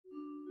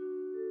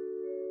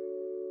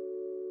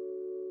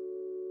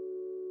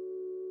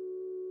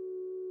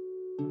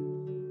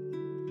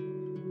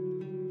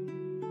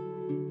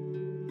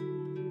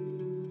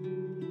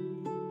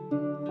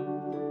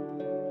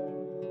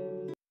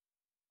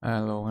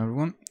Hello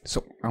everyone,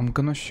 so I'm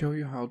gonna show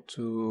you how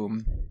to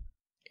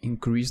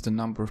increase the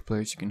number of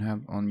players you can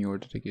have on your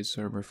dedicated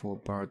server for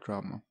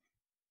Barotrauma.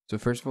 So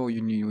first of all,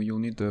 you'll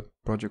need the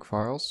project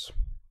files,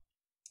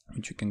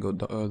 which you can go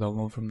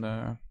download from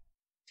the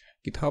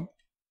GitHub.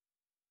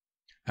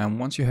 And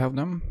once you have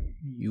them,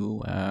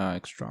 you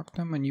extract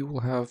them and you will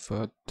have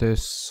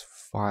this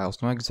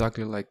files, not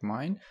exactly like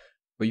mine,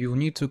 but you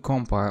need to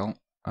compile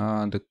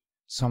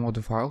some of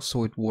the files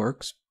so it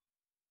works.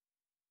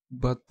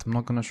 But I'm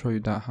not gonna show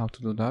you how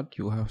to do that.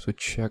 You'll have to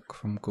check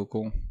from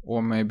Google,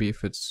 or maybe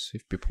if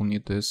people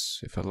need this,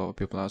 if a lot of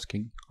people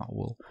asking, I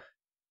will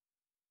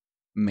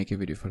make a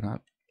video for that.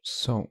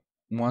 So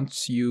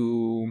once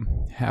you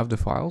have the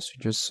files,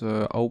 you just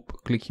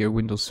click here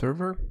Windows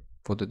Server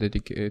for the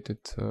dedicated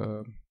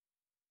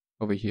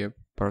over here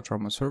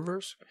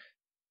Barotrauma-servers,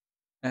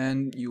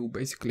 and you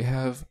basically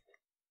have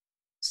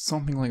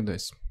something like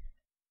this,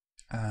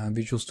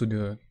 Visual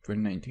Studio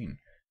 2019.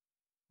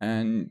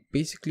 And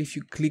basically, if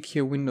you click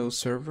here Windows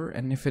Server,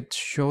 and if it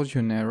shows you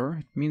an error,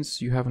 it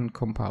means you haven't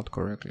compiled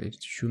correctly.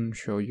 It shouldn't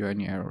show you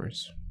any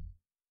errors.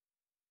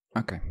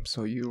 Okay,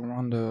 so you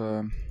run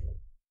the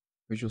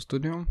Visual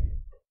Studio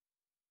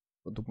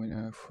for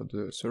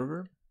the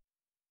server,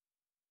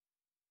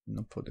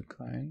 not for the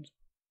client.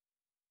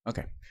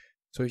 Okay,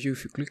 so if you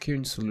click here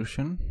in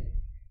Solution,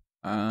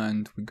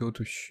 and we go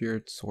to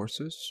Shared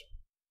Sources,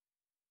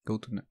 go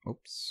to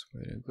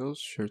where it goes,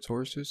 Shared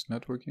Sources,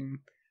 Networking,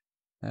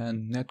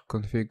 and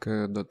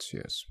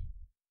NetConfig.cs.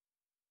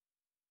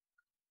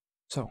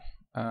 So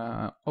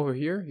over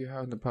here you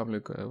have the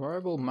public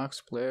variable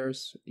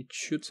MaxPlayers. It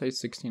should say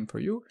 16 for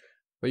you,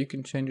 but you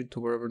can change it to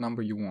whatever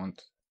number you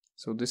want.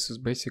 So this is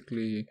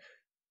basically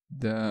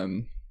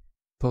the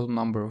total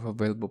number of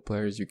available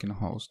players you can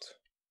host.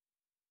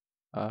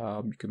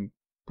 You can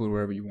put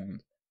wherever you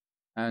want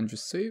and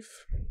just save.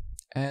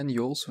 And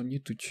you also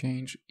need to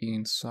change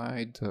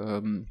inside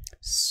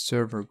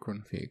server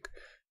config.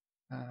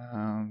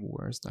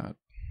 Where's that?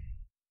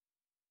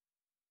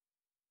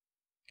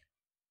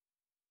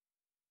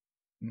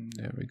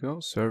 There we go,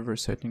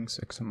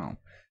 serversettings.xml.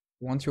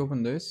 Once you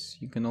open this,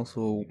 you can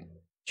also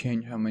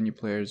change how many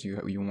players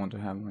you want to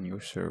have on your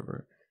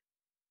server.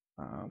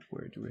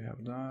 Where do we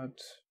have that?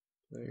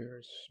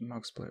 Players,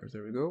 max players,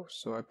 there we go.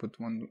 So I put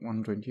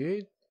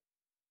 128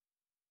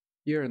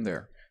 here and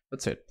there.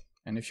 That's it.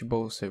 And if you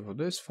both save all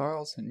these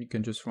files, and you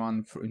can just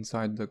run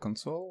inside the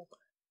console.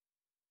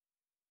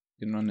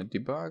 You can run a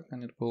debug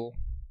and it will,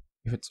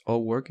 if it's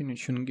all working, it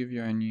shouldn't give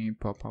you any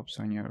pop-ups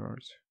or any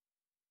errors.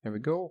 There we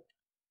go.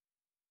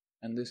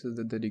 And this is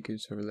the dedicated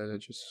server. Let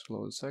it just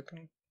load a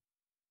second.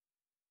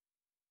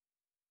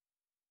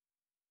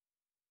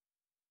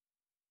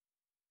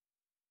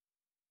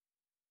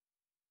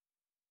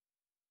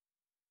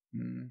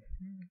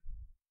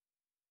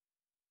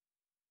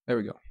 There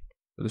we go.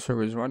 So the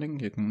server is running.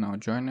 You can now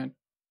join it.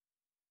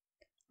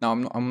 Now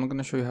I'm not going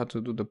to show you how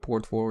to do the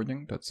port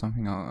forwarding. That's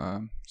something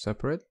I'll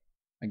separate.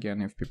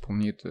 Again, if people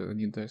need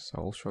this,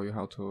 I'll show you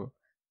how to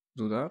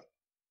do that.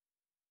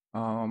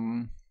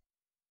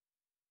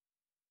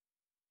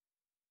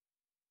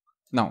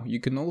 Now you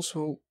can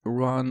also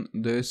run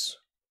this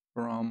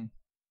from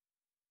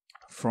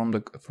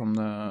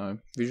the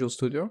Visual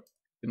Studio.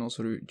 You can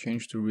also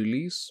change to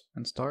release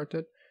and start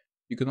it.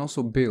 You can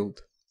also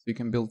build. So you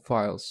can build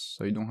files,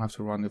 so you don't have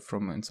to run it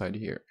from inside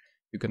here.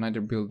 You can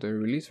either build the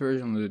release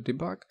version or the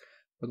debug.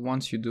 But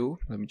once you do,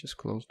 let me just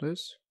close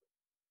this.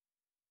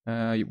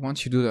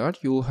 Once you do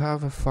that, you'll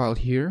have a file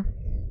here,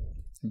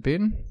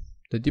 bin,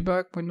 the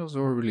debug windows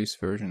or release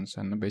versions,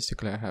 and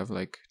basically I have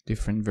like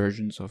different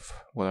versions of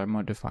what I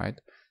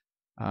modified,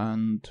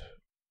 and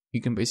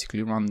you can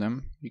basically run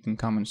them. You can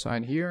come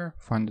inside here,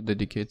 find the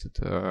dedicated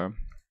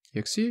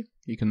exe,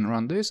 you can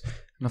run this,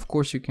 and of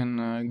course you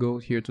can go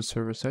here to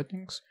server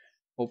settings,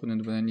 open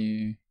it with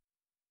any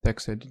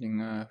text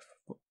editing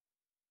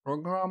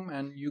program,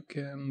 and you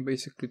can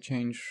basically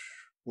change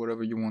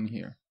whatever you want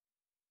here.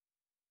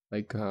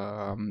 Like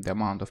the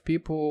amount of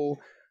people,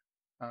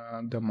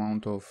 the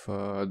amount of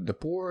the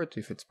port,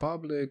 if it's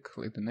public,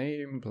 like the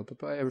name, blah blah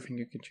blah, everything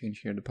you can change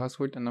here, the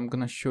password, and I'm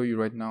gonna show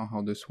you right now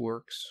how this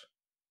works.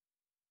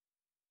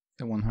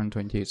 The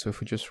 128. So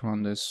if we just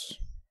run this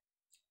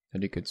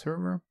dedicated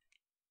server,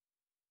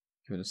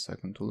 give it a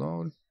second to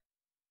load.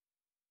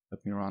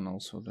 Let me run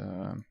also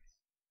the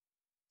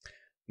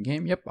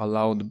game. Yep,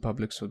 allow the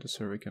public so the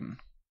server can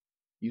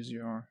use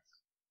your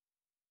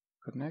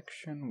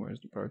connection. Where's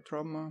the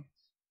Barotrauma?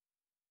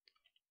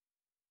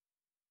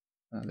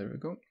 There we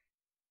go.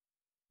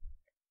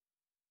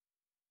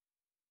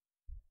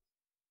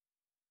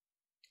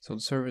 So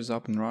the server is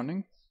up and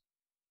running.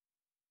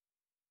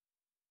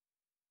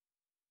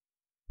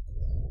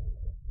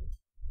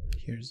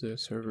 Here's the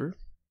server.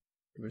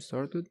 We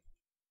started,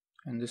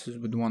 and this is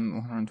with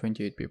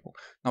 128 people.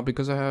 Now,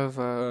 because I have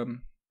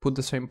put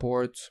the same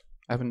port,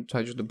 I haven't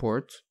touched the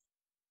port.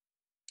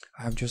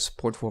 I have just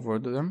port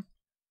forwarded them.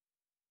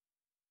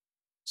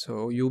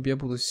 So you'll be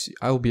able to see,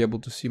 I'll be able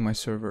to see my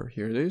server.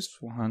 Here it is,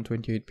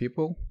 128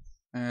 people,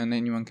 and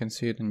anyone can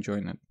see it and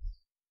join it.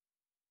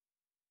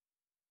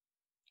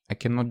 I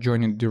cannot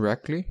join it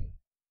directly,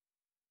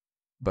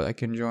 but I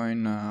can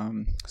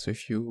join, so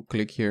if you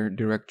click here,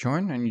 direct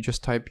join, and you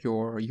just type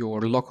your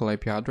local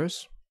IP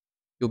address,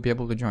 you'll be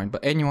able to join.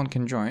 But anyone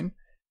can join,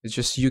 it's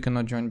just you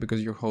cannot join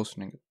because you're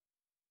hosting it.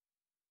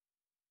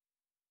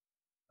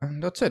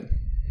 And that's it.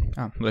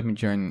 Let me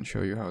join and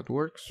show you how it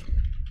works.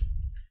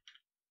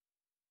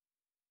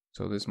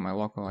 So this is my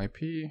local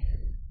IP.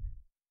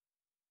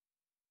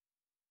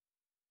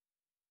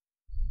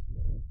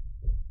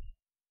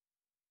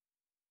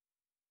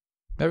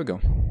 There we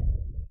go.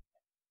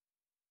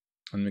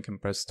 And we can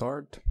press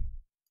start.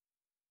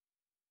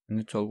 And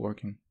it's all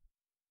working.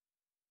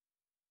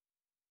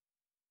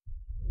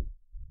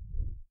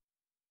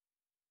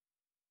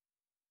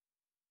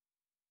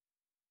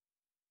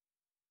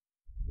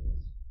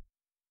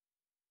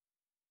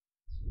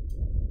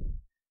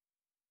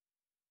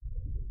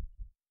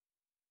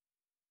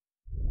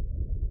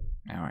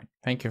 Alright,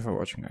 thank you for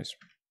watching, guys.